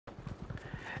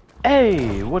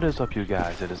Hey, what is up you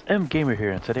guys? It is M Gamer here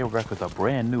and today we're back with a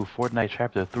brand new Fortnite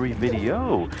Chapter 3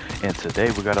 video. And today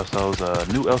we got ourselves a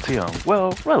new LTM,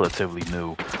 well, relatively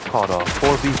new, called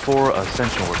 4v4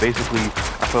 Ascension, where basically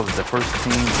I feel like the first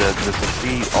team that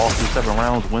succeed all through 7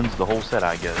 rounds wins the whole set,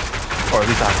 I guess. Or at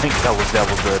least I think that was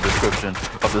the description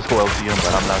of this whole LTM,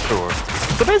 but I'm not sure.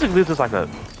 So basically it's just like a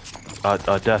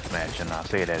death match, and I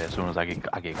say that as soon as I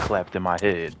get clapped in my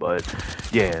head. But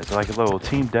yeah, it's like a little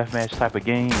team deathmatch type of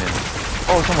game. And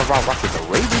oh, someone rocked with the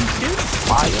Raven skin.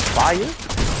 Fire.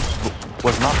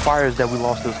 Was not fire as that we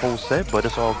lost this whole set, but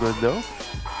it's all good though.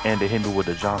 And they hit me with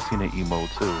the John Cena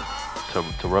emote too,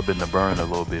 to rub in the burn a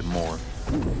little bit more.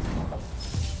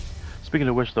 Speaking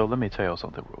of which though, let me tell you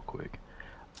something real quick.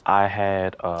 I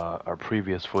had a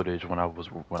previous footage when I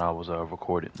was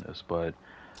recording this, but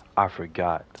I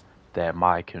forgot that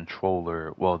my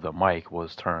controller, well, the mic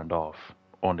was turned off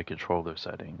on the controller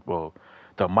setting. Well,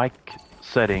 the mic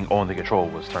setting on the controller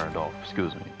was turned off.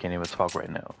 Excuse me, can't even talk right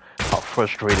now. How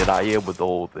frustrated I am with the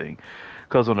whole thing.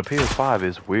 Because on the PS5,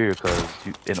 it's weird because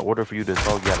in order for you to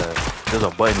talk, there's a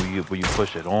button where you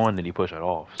push it on and you push it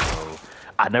off. So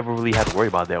I never really had to worry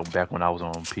about that back when I was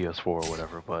on PS4 or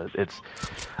whatever. But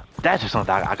that's just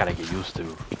something I gotta get used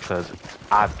to, because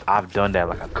I've done that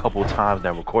like a couple times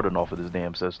now, recording off of this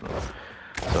damn system.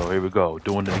 So here we go,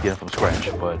 doing it again from scratch.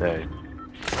 But hey,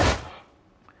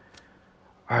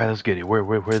 all right, let's get it. Where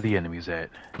are the enemies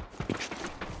at?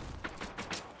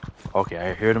 Okay,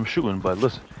 I hear them shooting, but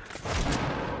listen.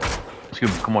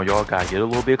 Excuse me, come on, y'all gotta get a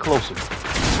little bit closer.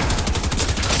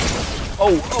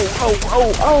 Oh,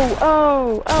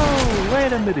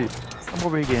 wait a minute. I'm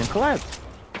over here getting clapped.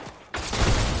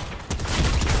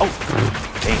 Oh,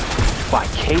 damn. By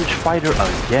Cage Fighter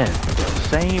again.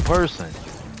 Same person.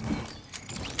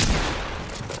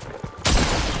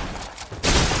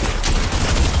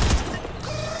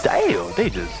 Damn, they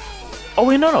just... Oh,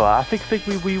 wait, no. I think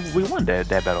we won that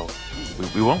battle.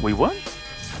 We won?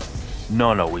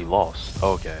 No, we lost.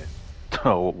 Okay.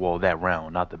 Oh, well, that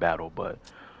round, not the battle, but...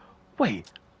 Wait,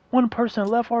 one person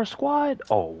left our squad?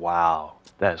 Oh, wow.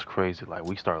 That's crazy. Like,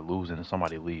 we start losing and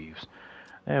somebody leaves.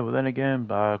 Yeah, but then again,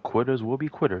 quitters will be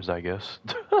quitters, I guess.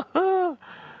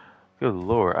 Good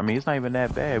lord. I mean, it's not even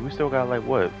that bad. We still got, like,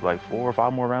 what? Like 4 or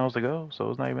 5 more rounds to go? So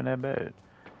it's not even that bad.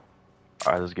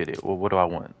 Alright, let's get it. Well, what do I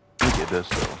want? Let me get this,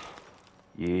 though.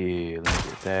 Yeah, let me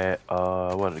get that.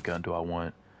 What other gun do I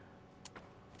want?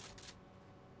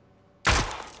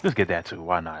 Let's get that, too.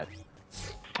 Why not?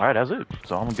 Alright, that's it.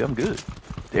 So I'm good.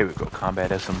 There we go.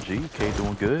 Combat SMG. Okay,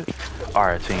 doing good.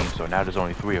 Alright, team. So now there's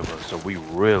only 3 of us. So we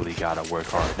really gotta work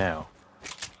hard now.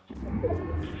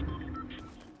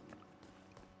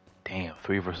 Damn,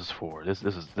 3 versus 4. This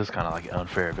is kind of like an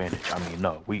unfair advantage. I mean,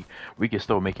 no, we can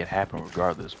still make it happen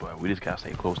regardless, but we just gotta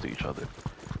stay close to each other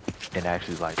and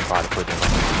actually like try to put them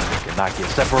like and not get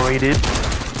separated.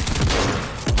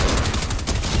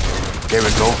 There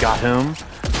we go. Got him.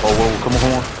 Oh, whoa,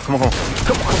 come on.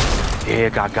 Yeah,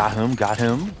 got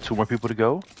him. 2 more people to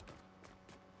go.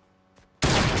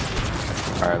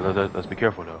 Alright, let's be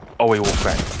careful though. Oh wait, wolf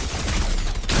crack.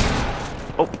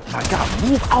 Oh my god,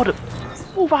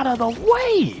 move out of the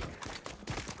way!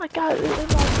 My god,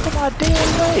 it's my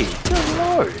damn way. Good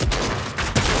lord.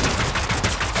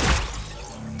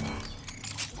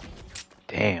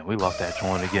 Damn, we lost that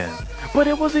joint again. But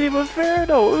it wasn't even fair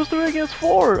though. It was 3 against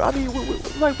 4. I mean,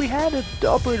 we had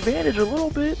the upper advantage a little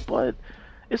bit, but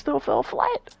it still fell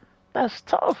flat. That's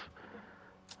tough.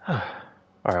 Alright,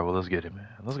 well, let's get it, man.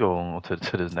 Let's go on to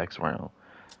this next round.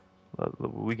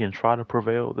 We can try to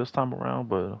prevail this time around,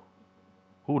 but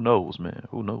who knows, man?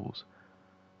 Who knows?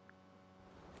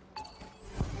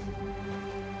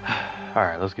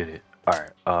 Alright, let's get it.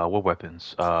 Alright, what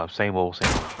weapons? Same old.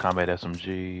 Combat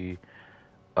SMG.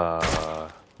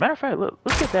 Matter of fact,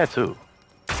 let's get that too.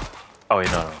 Oh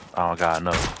wait, no, I don't got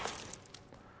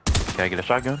enough. Can I get a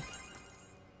shotgun?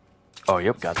 Oh,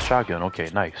 yep, got the shotgun. Okay,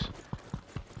 nice.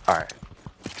 Alright.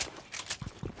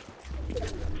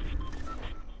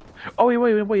 Oh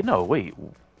wait, no, wait.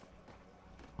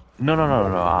 No.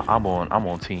 I'm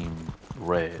on team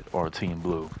red or team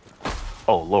blue.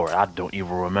 Oh lord, I don't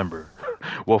even remember.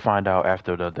 We'll find out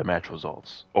after the match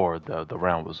results, or the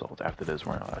round results after this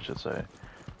round, I should say.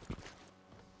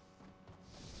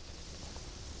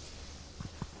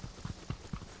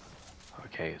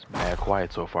 Okay, it's mad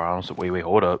quiet so far. I don't see. Wait,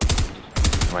 hold up.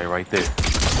 Right there.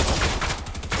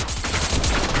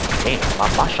 Damn,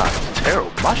 my shot is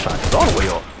terrible. My shot is all the way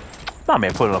off. My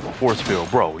man putting up a force field,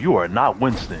 bro. You are not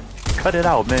Winston. Cut it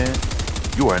out, man.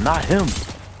 You are not him.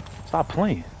 Stop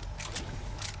playing.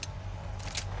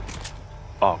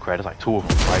 Oh crap, there's like 2 of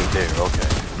them right there. Okay,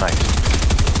 nice.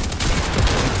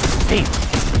 Aim.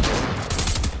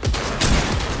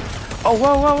 Oh,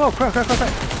 whoa. Crack.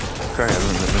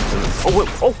 Oh, wait.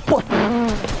 Oh, what?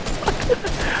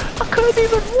 I couldn't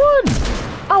even run.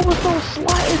 I was so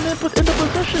sliding in the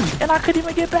position, and I couldn't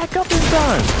even get back up in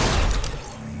time.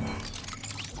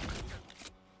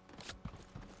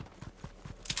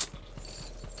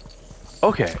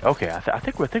 Okay. I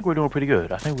think we're doing pretty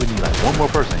good. I think we need like one more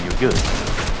person. You're good.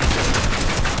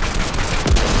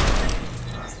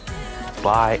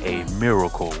 By a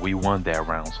miracle, we won that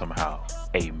round somehow.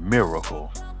 A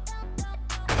miracle.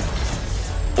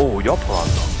 Oh, y'all pull out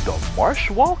the marsh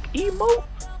walk emote?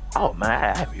 Oh man,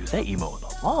 I haven't used that emote in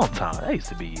a long time. That used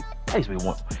to be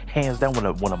one, hands down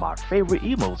one of my favorite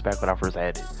emotes back when I first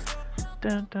had it.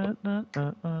 Dun, dun, dun,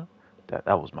 dun, dun.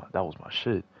 That was my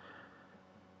shit.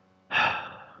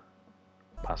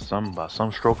 By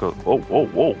some stroke of whoa,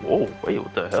 wait,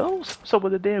 what the hell? What's up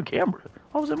with the damn camera?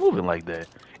 Why was it moving like that?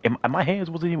 And my hands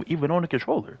wasn't even on the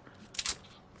controller.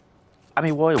 I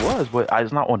mean, well, it was, but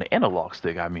it's not on the analog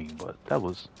stick. I mean, but that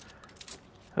was,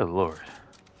 oh lord.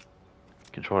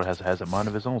 Controller has a mind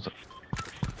of its own.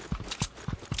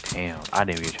 Damn, I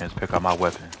didn't even get a chance to pick out my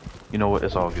weapon. You know what?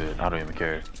 It's all good. I don't even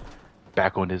care.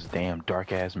 Back on this damn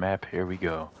dark ass map. Here we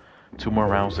go. 2 more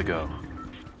rounds to go.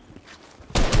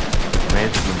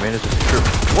 Managed to secure.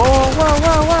 Whoa!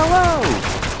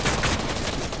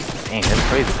 Dang, that's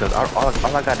crazy because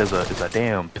all I got is a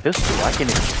damn pistol. I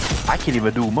can't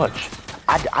even do much.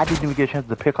 I didn't even get a chance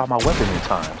to pick out my weapon in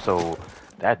time. So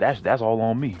that's all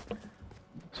on me.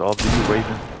 So up to you,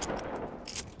 Raven.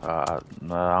 I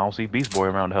don't see Beast Boy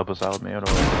around to help us out, man, or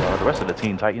the rest of the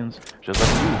Teen Titans. Just up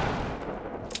to you.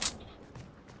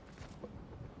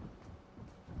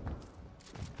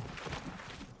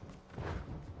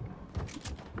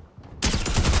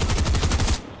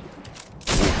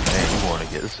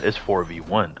 It's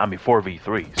 4v1. I mean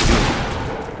 4v3. Excuse me.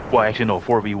 Well, actually no,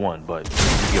 4v1. But you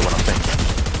get what I'm saying.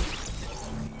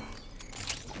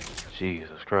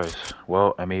 Jesus Christ.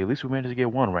 Well, I mean, at least we managed to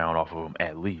get 1 round off of him,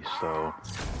 at least. So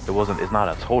it's not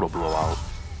a total blowout.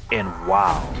 And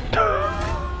wow,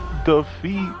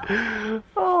 defeat.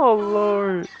 Oh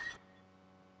Lord,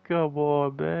 come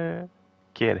on, man.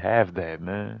 Can't have that,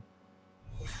 man.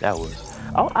 That was,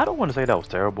 I don't want to say that was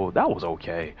terrible. That was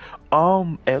okay.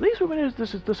 At least we managed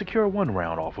to secure 1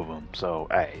 round off of him. So,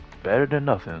 hey, better than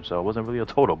nothing. So it wasn't really a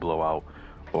total blowout,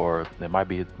 or it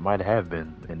might have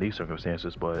been in these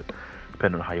circumstances, but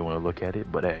depending on how you want to look at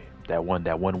it. But hey, that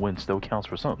one win still counts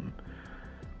for something.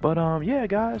 But yeah,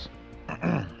 guys.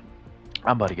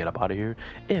 I'm about to get up out of here.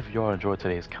 If y'all enjoyed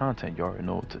today's content, you already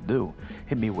know what to do.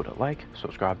 Hit me with a like,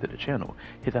 subscribe to the channel,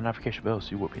 hit that notification bell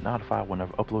so you will be notified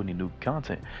whenever I upload any new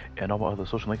content, and all my other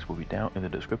social links will be down in the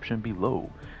description below.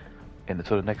 And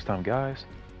until the next time, guys,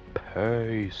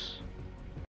 peace.